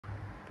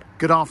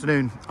Good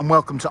afternoon and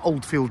welcome to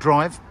Oldfield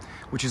Drive,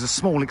 which is a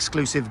small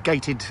exclusive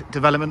gated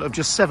development of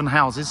just 7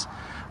 houses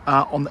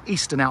on the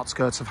eastern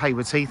outskirts of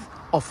Haywards Heath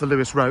off the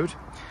Lewis Road.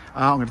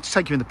 I'm going to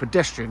take you in the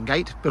pedestrian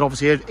gate, but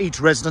obviously each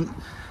resident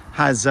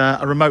has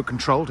a remote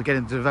control to get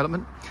into the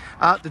development.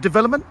 The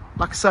development,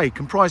 like I say,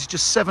 comprises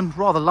just 7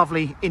 rather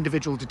lovely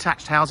individual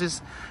detached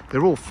houses.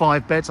 They're all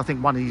 5 beds. I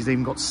think one of these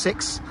even got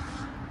 6.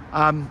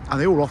 And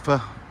they all offer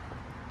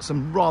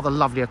some rather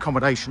lovely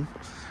accommodation.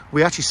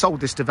 We actually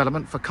sold this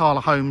development for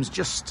Carla Homes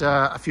just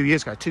a few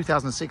years ago,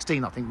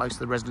 2016. I think most of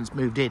the residents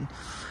moved in.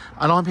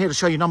 And I'm here to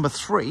show you number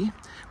 3,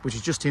 which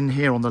is just in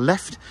here on the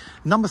left.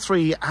 Number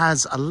 3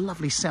 has a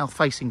lovely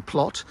south-facing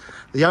plot.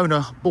 The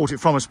owner bought it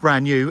from us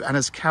brand new and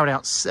has carried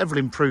out several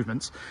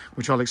improvements,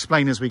 which I'll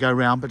explain as we go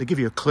round. But to give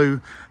you a clue,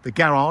 the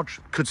garage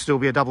could still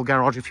be a double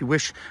garage if you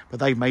wish, but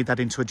they've made that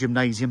into a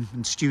gymnasium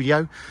and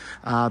studio.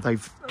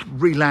 They've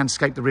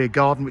re-landscaped the rear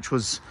garden, which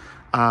was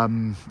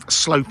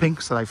sloping,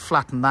 so they've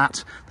flattened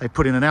that. They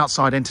put in an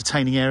outside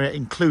entertaining area,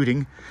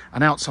 including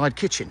an outside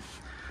kitchen.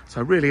 So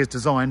it really is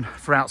designed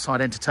for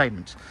outside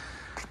entertainment.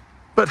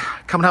 But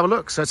come and have a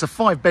look. So it's a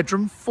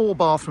 5-bedroom,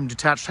 4-bathroom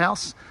detached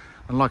house.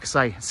 And like I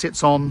say, it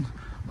sits on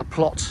a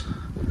plot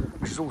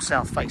which is all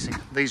south facing.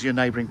 These are your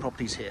neighbouring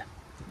properties here.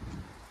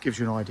 Gives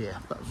you an idea,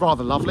 but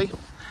rather lovely.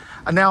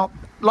 And now,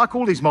 like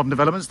all these modern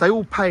developments, they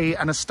all pay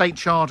an estate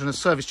charge and a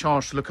service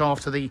charge to look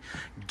after the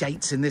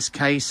gates, in this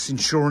case,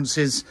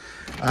 insurances,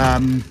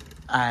 and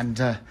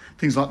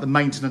things like the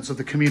maintenance of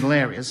the communal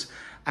areas.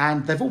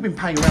 And they've all been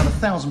paying around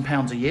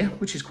 £1,000 a year,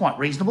 which is quite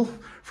reasonable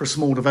for a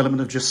small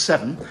development of just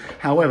 7.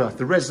 However,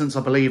 the residents,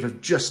 I believe,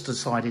 have just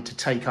decided to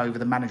take over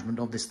the management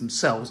of this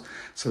themselves,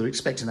 so they're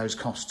expecting those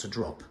costs to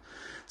drop.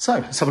 So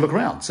let's have a look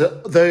around. So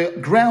the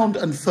ground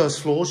and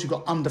first floors, you've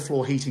got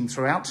underfloor heating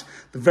throughout.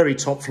 The very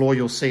top floor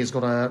you'll see has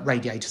got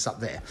radiators up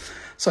there.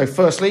 So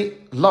firstly,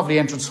 lovely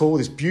entrance hall,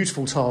 this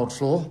beautiful tiled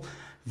floor.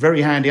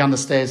 Very handy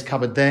understairs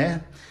cupboard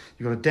there.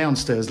 You've got a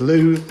downstairs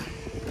loo.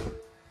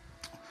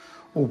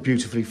 All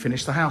beautifully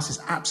finished. The house is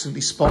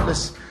absolutely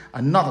spotless.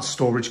 Another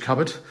storage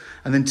cupboard.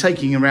 And then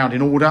taking around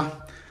in order,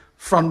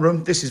 front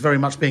room. This is very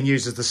much being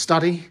used as the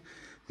study.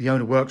 The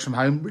owner works from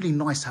home. Really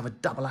nice to have a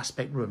double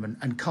aspect room.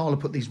 And Carla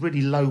put these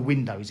really low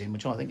windows in,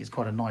 which I think is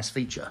quite a nice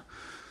feature.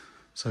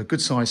 So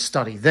good sized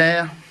study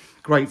there.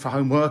 Great for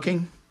home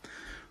working.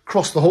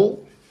 Across the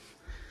hall,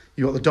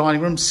 you've got the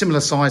dining room,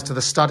 similar size to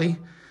the study.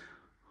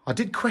 I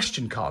did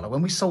question Carla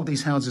when we sold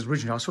these houses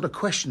originally. I sort of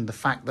questioned the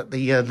fact that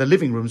the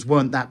living rooms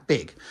weren't that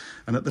big,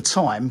 and at the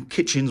time,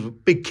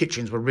 big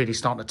kitchens were really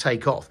starting to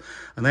take off.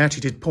 And they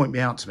actually did point me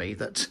out to me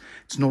that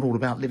it's not all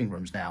about living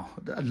rooms now.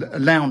 A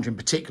lounge in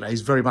particular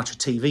is very much a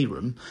TV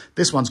room.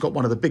 This one's got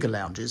one of the bigger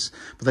lounges,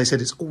 but they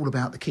said it's all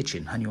about the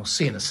kitchen, and you'll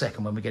see in a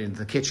second when we get into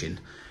the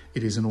kitchen,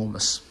 it is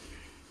enormous.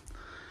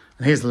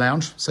 And here's the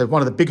lounge. So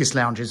one of the biggest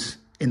lounges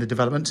in the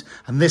development,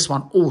 and this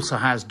one also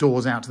has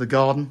doors out to the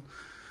garden,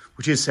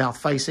 which is south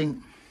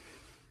facing.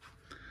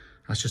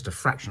 That's just a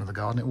fraction of the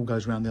garden. It all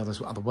goes around the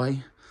other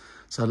way.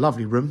 So a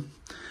lovely room.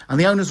 And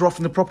the owners are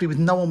offering the property with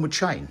no onward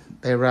chain.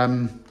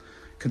 They're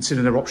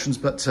considering their options,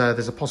 but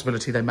there's a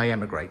possibility they may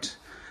emigrate.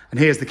 And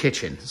here's the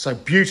kitchen. So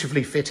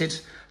beautifully fitted.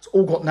 It's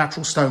all got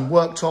natural stone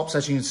worktops.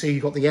 As you can see,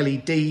 you've got the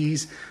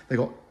LEDs. They've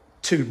got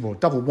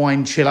double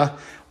wine chiller.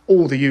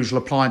 All the usual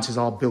appliances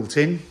are built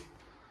in.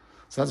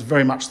 So that's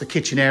very much the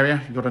kitchen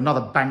area. You've got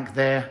another bank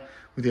there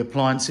with the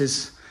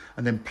appliances.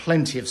 And then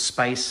plenty of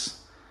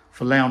space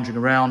for lounging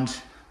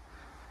around.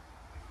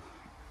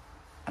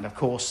 And of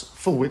course,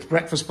 full width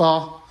breakfast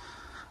bar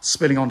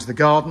spilling onto the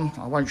garden.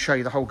 I won't show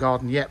you the whole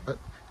garden yet, but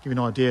give you an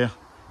idea.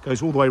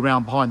 Goes all the way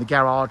around behind the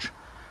garage.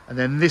 And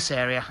then this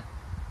area,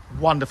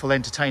 wonderful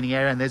entertaining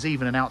area. And there's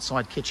even an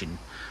outside kitchen,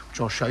 which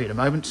I'll show you in a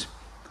moment.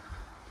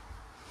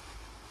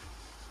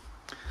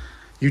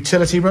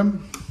 Utility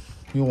room.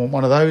 You want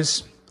one of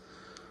those.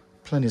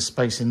 Plenty of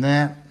space in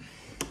there.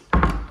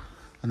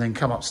 And then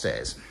come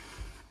upstairs.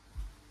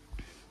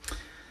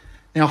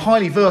 Now,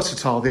 highly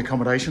versatile, the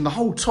accommodation. The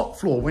whole top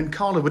floor, when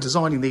Carla were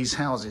designing these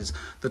houses,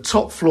 the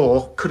top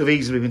floor could have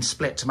easily been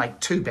split to make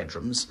 2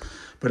 bedrooms,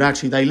 but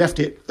actually they left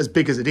it as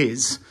big as it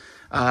is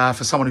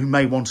for someone who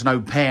may want an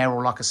au pair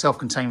or like a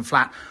self-contained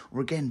flat,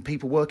 or again,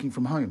 people working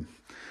from home.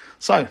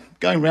 So,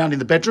 going round in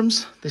the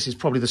bedrooms, this is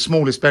probably the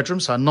smallest bedroom,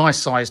 so a nice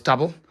sized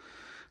double.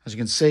 As you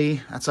can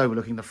see, that's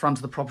overlooking the front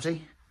of the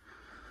property.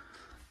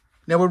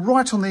 Now, we're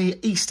right on the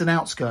eastern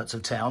outskirts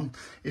of town.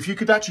 If you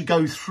could actually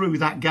go through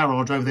that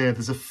garage over there,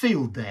 there's a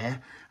field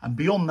there. And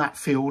beyond that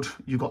field,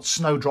 you've got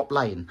Snowdrop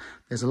Lane.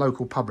 There's a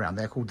local pub around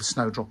there called the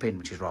Snowdrop Inn,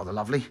 which is rather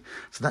lovely.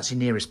 So that's your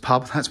nearest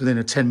pub. That's within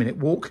a 10-minute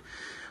walk.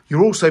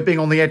 You're also being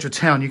on the edge of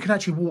town. You can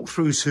actually walk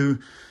through to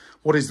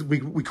what is we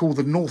call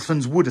the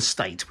Northlands Wood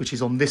Estate, which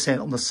is on this end,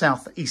 on the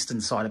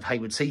southeastern side of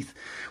Haywards Heath,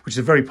 which is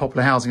a very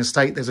popular housing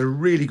estate. There's a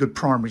really good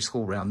primary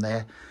school around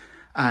there.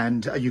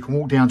 And you can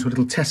walk down to a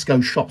little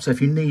Tesco shop. So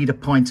if you need a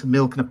pint of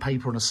milk and a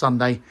paper on a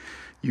Sunday,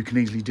 you can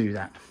easily do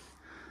that.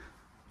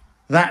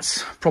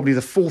 That's probably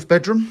the 4th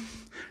bedroom.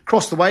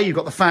 Across the way, you've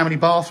got the family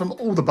bathroom.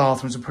 All the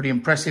bathrooms are pretty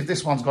impressive.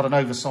 This one's got an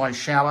oversized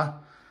shower.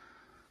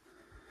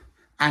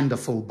 and a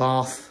full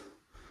bath.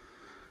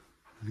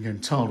 And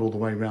again, tiled all the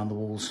way around the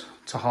walls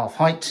to half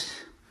height.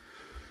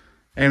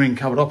 Airing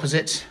cupboard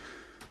opposite.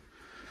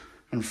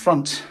 And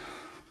front,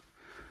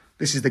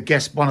 this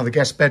is one of the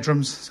guest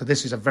bedrooms. So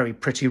this is a very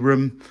pretty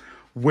room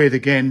with,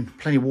 again,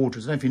 plenty of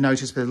wardrobes. I don't know if you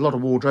noticed, but there's a lot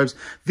of wardrobes.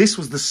 This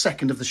was the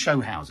second of the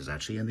show houses,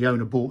 actually, and the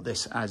owner bought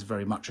this as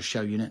very much a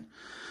show unit.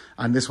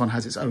 And this one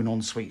has its own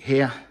ensuite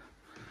here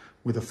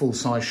with a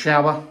full-size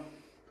shower.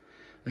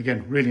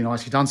 Again, really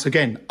nicely done. So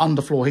again,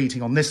 underfloor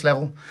heating on this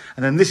level.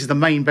 And then this is the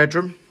main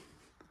bedroom.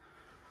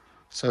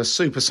 So a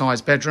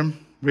super-sized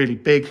bedroom, really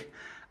big.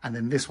 And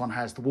then this one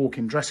has the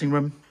walk-in dressing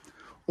room,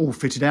 all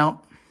fitted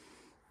out.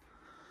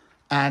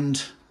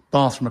 And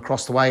bathroom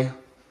across the way.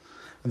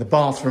 And the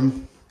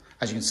bathroom,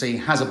 as you can see,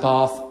 has a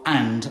bath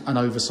and an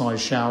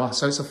oversized shower.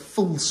 So it's a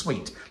full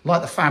suite.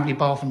 Like the family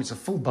bathroom, it's a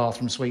full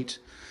bathroom suite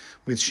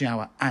with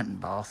shower and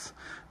bath.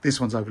 This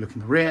one's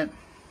overlooking the rear.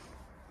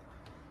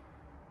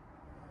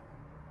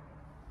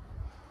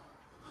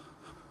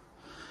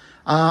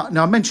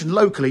 Now, I mentioned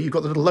locally, you've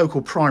got the little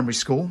local primary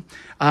school.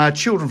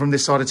 Children from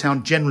this side of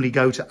town generally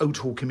go to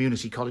Oldhall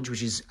Community College,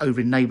 which is over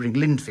in neighbouring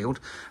Lindfield.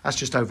 That's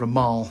just over a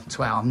mile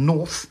to our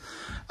north.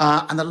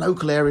 And the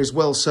local area is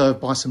well served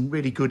by some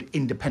really good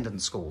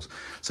independent schools.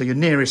 So your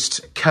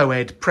nearest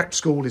co-ed prep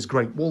school is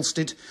Great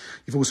Walstead.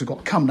 You've also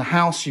got Cumnor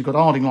House. You've got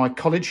Ardingly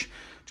College.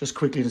 Just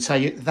quickly to tell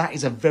you, that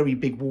is a very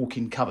big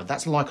walk-in cupboard.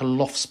 That's like a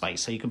loft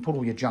space, so you can put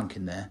all your junk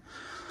in there.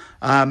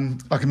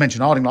 Like I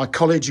mentioned, Ardingly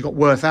College, you've got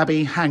Worth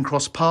Abbey,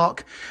 Handcross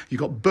Park, you've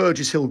got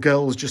Burgess Hill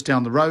Girls just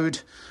down the road.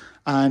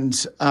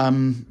 And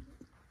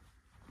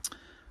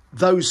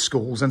those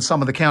schools and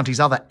some of the county's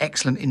other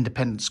excellent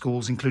independent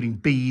schools, including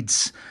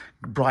Beeds,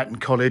 Brighton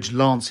College,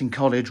 Lancing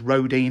College,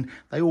 Rodine,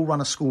 they all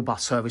run a school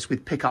bus service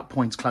with pickup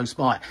points close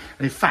by.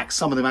 And in fact,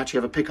 some of them actually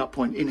have a pickup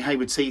point in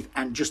Haywards Heath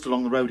and just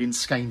along the road in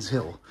Skeins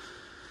Hill.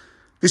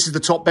 This is the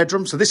top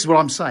bedroom. So this is what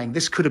I'm saying.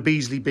 This could have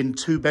easily been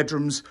 2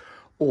 bedrooms.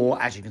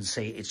 Or, as you can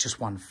see, it's just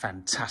one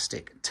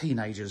fantastic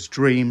teenager's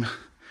dream.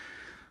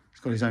 He's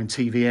got his own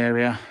TV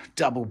area,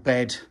 double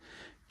bed,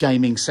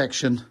 gaming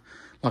section.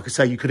 Like I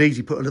say, you could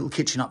easily put a little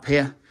kitchen up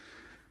here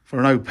for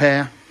an au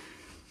pair.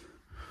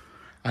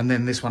 And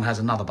then this one has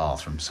another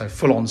bathroom. So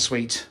full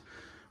ensuite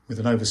with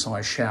an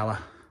oversized shower,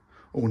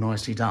 all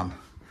nicely done.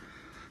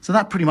 So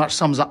that pretty much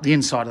sums up the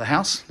inside of the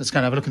house. Let's go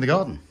and have a look in the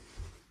garden.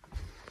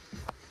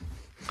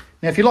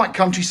 Now, if you like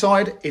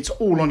countryside, it's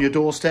all on your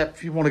doorstep.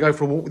 If you want to go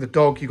for a walk with the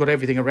dog, you've got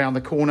everything around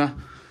the corner.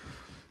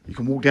 You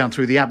can walk down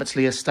through the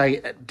Abbottsley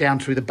estate, down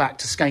through the back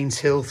to Skeins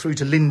Hill, through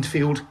to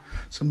Lindfield.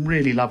 Some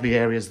really lovely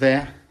areas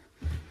there.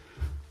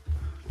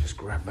 Just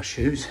grab my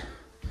shoes.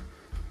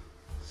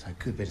 So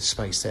good bit of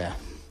space there.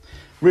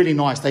 Really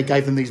nice. They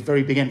gave them these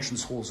very big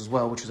entrance halls as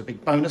well, which was a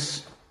big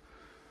bonus.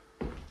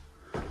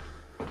 And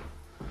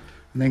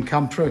then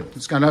come through.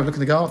 Let's go and have a look at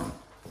the garden.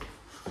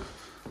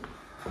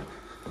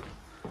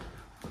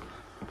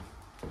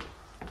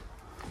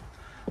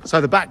 So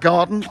the back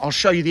garden, I'll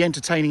show you the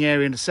entertaining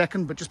area in a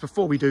second, but just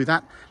before we do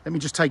that, let me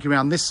just take you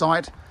around this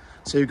side.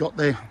 So you've got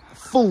the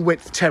full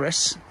width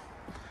terrace.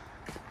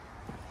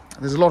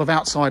 There's a lot of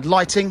outside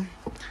lighting.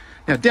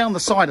 Now down the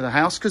side of the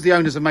house, because the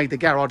owners have made the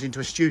garage into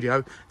a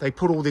studio, they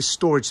put all this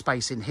storage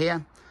space in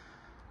here.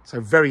 So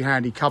very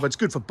handy cupboards,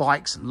 good for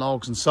bikes and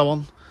logs and so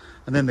on.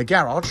 And then the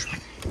garage,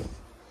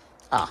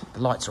 the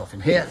lights are off in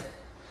here.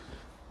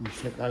 Let me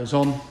flip those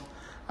on.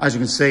 As you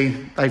can see,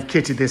 they've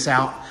kitted this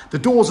out. The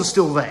doors are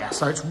still there,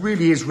 so it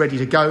really is ready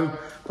to go.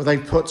 But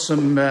they've put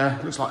some,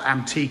 looks like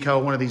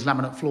Amtico, one of these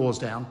laminate floors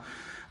down.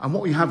 And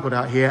what we have got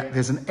out here,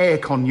 there's an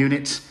aircon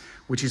unit,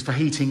 which is for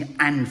heating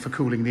and for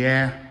cooling the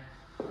air.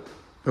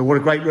 But what a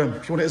great room.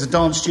 If you want it as a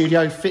dance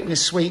studio,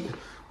 fitness suite,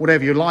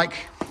 whatever you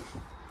like.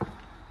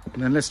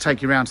 And then let's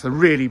take you around to the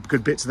really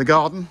good bits of the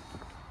garden.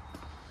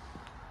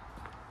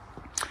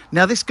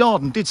 Now, this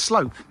garden did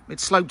slope. It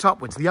sloped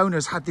upwards. The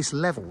owners had this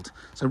levelled,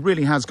 so it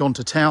really has gone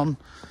to town.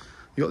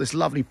 You've got this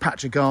lovely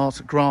patch of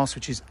grass,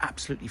 which is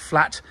absolutely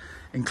flat,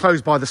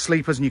 enclosed by the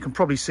sleepers, and you can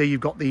probably see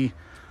you've got the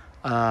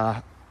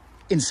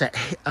inset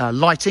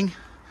lighting.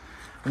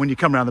 And when you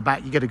come around the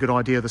back, you get a good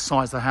idea of the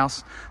size of the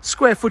house.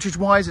 Square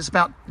footage-wise, it's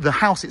about, the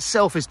house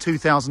itself is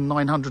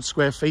 2,900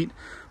 square feet,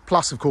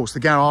 plus, of course,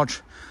 the garage.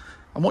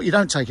 And what you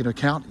don't take into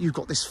account, you've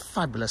got this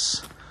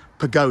fabulous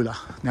pergola.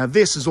 Now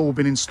this has all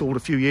been installed a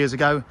few years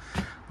ago.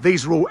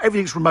 These are all,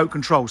 everything's remote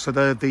control. So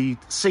the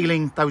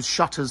ceiling, those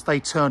shutters, they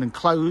turn and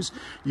close.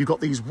 You've got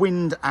these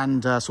wind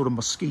and sort of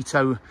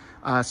mosquito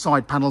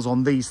side panels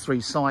on these 3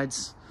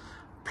 sides,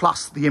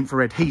 plus the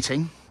infrared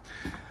heating.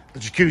 The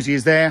jacuzzi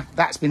is there.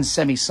 That's been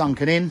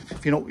semi-sunken in.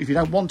 If you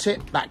don't want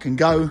it, that can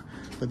go,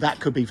 but that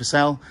could be for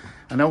sale.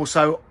 And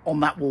also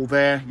on that wall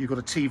there, you've got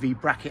a TV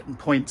bracket and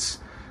points.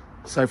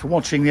 So for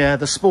watching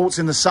the sports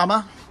in the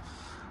summer,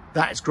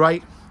 that is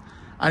great.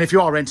 And if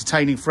you are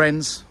entertaining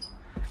friends,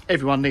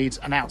 everyone needs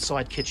an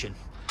outside kitchen.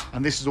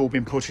 And this has all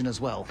been put in as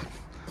well.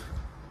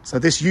 So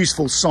this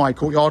useful side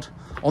courtyard.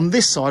 On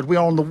this side, we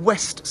are on the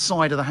west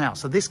side of the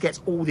house. So this gets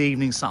all the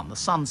evening sun. The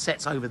sun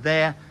sets over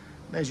there.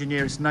 There's your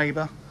nearest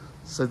neighbour.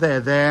 So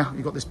there.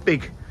 You've got this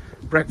big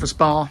breakfast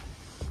bar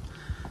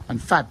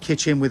and fab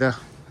kitchen with a,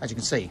 as you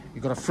can see,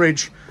 you've got a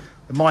fridge,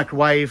 the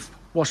microwave,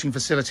 washing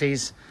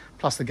facilities,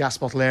 plus the gas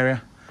bottle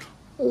area,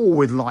 all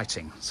with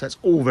lighting. So it's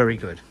all very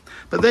good.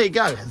 But there you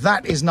go.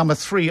 That is number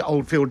 3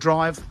 Oldfield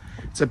Drive.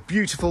 It's a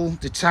beautiful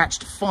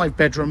detached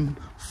 5-bedroom,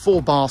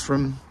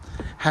 4-bathroom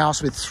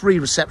house with 3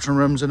 reception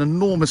rooms, an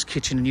enormous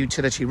kitchen and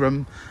utility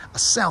room, a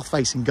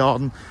south-facing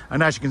garden,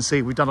 and as you can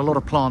see, we've done a lot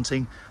of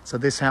planting. So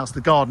this house,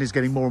 the garden is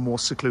getting more and more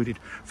secluded.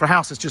 For a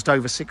house that's just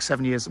over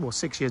 6-7 years, well,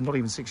 6 years, not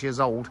even 6 years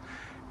old,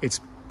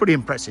 it's pretty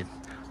impressive.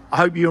 I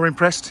hope you're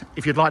impressed.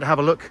 If you'd like to have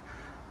a look,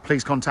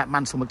 please contact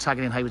Mansell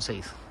McTaggart in Hayward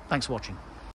Heath. Thanks for watching.